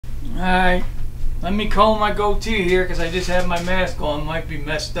Alright, let me comb my goatee here because I just have my mask on. It might be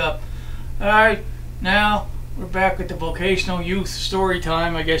messed up. Alright, now we're back with the vocational youth story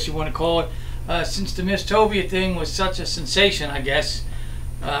time, I guess you want to call it. Since the Miss Tovia thing was such a sensation, I guess,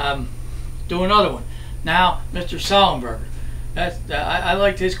 do another one. Now, Mr. Sollenberger. I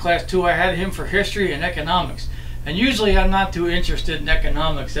liked his class too. I had him for history and economics. And usually I'm not too interested in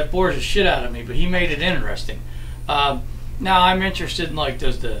economics. That bores the shit out of me, but he made it interesting. Now I'm interested in, like,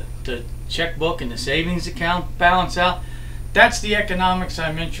 does the checkbook and the savings account balance out? That's the economics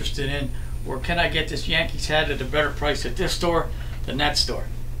I'm interested in. Or can I get this Yankees hat at a better price at this store than that store?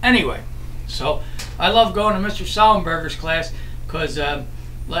 Anyway, so I love going to Mr. Sollenberger's class because,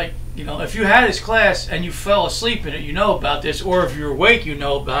 like, you know, if you had his class and you fell asleep in it, you know about this. Or if you're awake, you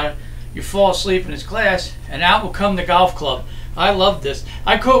know about it. You fall asleep in his class, and out will come the golf club. I love this.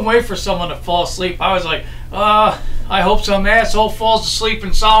 I couldn't wait for someone to fall asleep. I was like, I hope some asshole falls asleep in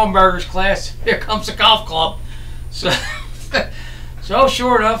Sollenberger's class. Here comes the golf club. So, so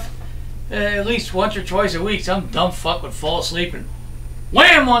sure enough, at least once or twice a week, some dumb fuck would fall asleep and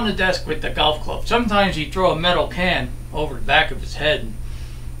wham on the desk with the golf club. Sometimes he'd throw a metal can over the back of his head. And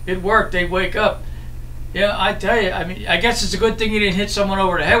it worked. They'd wake up. Yeah, I tell you, I mean, I guess it's a good thing he didn't hit someone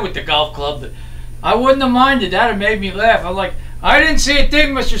over the head with the golf club. But I wouldn't have minded. That. It made me laugh. I'm like, I didn't see a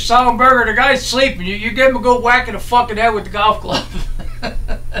thing, Mr. Sollenberger. The guy's sleeping. You give him a good whack in the fucking head with the golf club.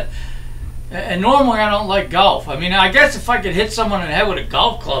 And normally I don't like golf. I mean, I guess if I could hit someone in the head with a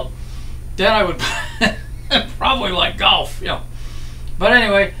golf club, then I would probably like golf, you know. But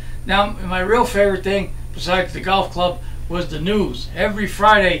anyway, now my real favorite thing, besides the golf club, was the news. Every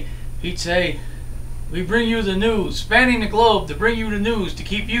Friday, he'd say, "We bring you the news, spanning the globe to bring you the news, to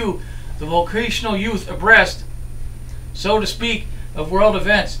keep you, the vocational youth, abreast, so to speak, of world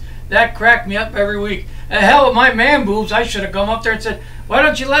events." That cracked me up every week. And hell, with my man boobs, I should have come up there and said, "Why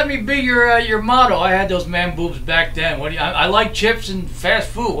don't you let me be your model?" I had those man boobs back then. What do you, I like chips and fast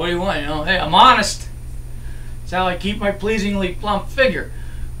food. What do you want? You know, hey, I'm honest. That's how I keep my pleasingly plump figure.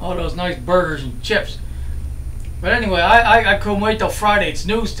 All those nice burgers and chips. But anyway, I couldn't wait till Friday. It's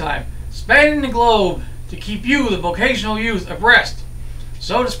news time. Spanning the globe to keep you, the vocational youth, abreast,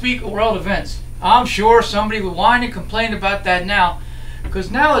 so to speak, of world events. I'm sure somebody would whine and complain about that now, because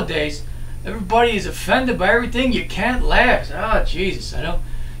nowadays everybody is offended by everything. You can't laugh. Oh, Jesus, I know.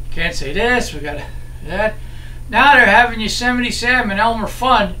 You can't say this. We got that. Now they're having Yosemite Sam and Elmer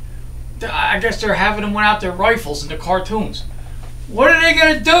Fudd. I guess they're having them without their rifles in the cartoons. What are they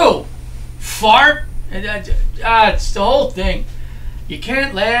gonna do? Fart? It's the whole thing. You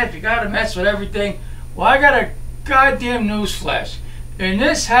can't laugh. You gotta mess with everything. Well, I got a goddamn news flash. In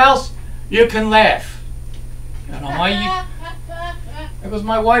this house, you can laugh. You know, there goes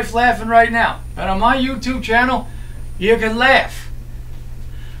my wife laughing right now. And on my YouTube channel, you can laugh.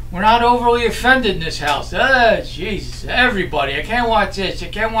 We're not overly offended in this house. Jesus, everybody. I can't watch this. You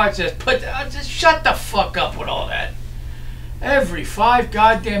can't watch this. Just shut the fuck up with all that. Every 5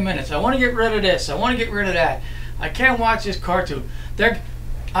 goddamn minutes. I want to get rid of this. I want to get rid of that. I can't watch this cartoon.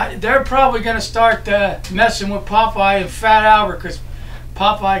 They're probably going to start messing with Popeye and Fat Albert, because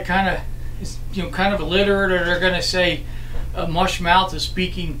Popeye kind of is, you know, kind of illiterate, or they're going to say Mushmouth is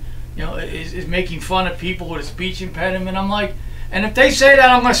speaking, you know, is making fun of people with a speech impediment. I'm like, and if they say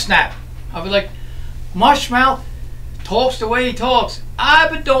that, I'm going to snap. I'll be like, Mushmouth talks the way he talks.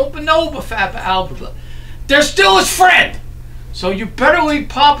 But don't know Fat Albert. They're still his friend. So you better leave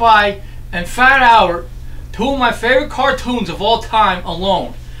Popeye and Fat Albert, 2 of my favorite cartoons of all time,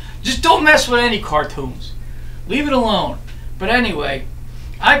 alone. Just don't mess with any cartoons. Leave it alone. But anyway,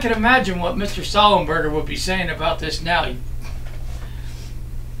 I can imagine what Mr. Sollenberger would be saying about this now.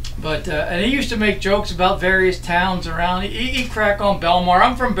 But and he used to make jokes about various towns around. He'd crack on Belmar.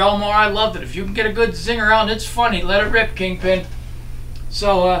 I'm from Belmar. I loved it. If you can get a good zinger out, it's funny. Let it rip, Kingpin.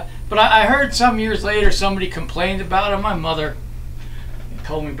 So, but I heard some years later somebody complained about him. My mother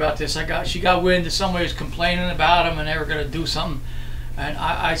told me about this. She got wind that somebody was complaining about him and they were going to do something. And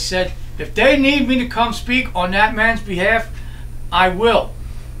I said, if they need me to come speak on that man's behalf, I will.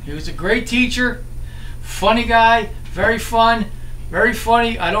 He was a great teacher, funny guy, very fun, very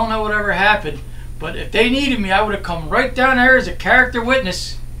funny. I don't know whatever happened, but if they needed me, I would have come right down there as a character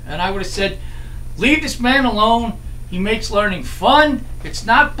witness, and I would have said, leave this man alone. He makes learning fun. It's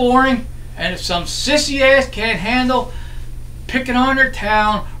not boring. And if some sissy ass can't handle picking on their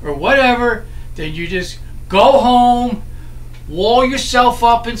town or whatever, then you just go home, wall yourself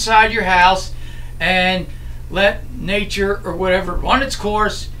up inside your house, and let nature or whatever run its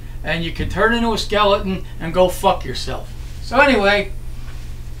course, and you can turn into a skeleton and go fuck yourself. So anyway,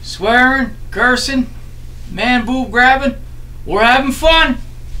 swearing, cursing, man boob grabbing, we're having fun.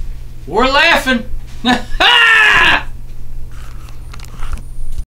 we're laughing.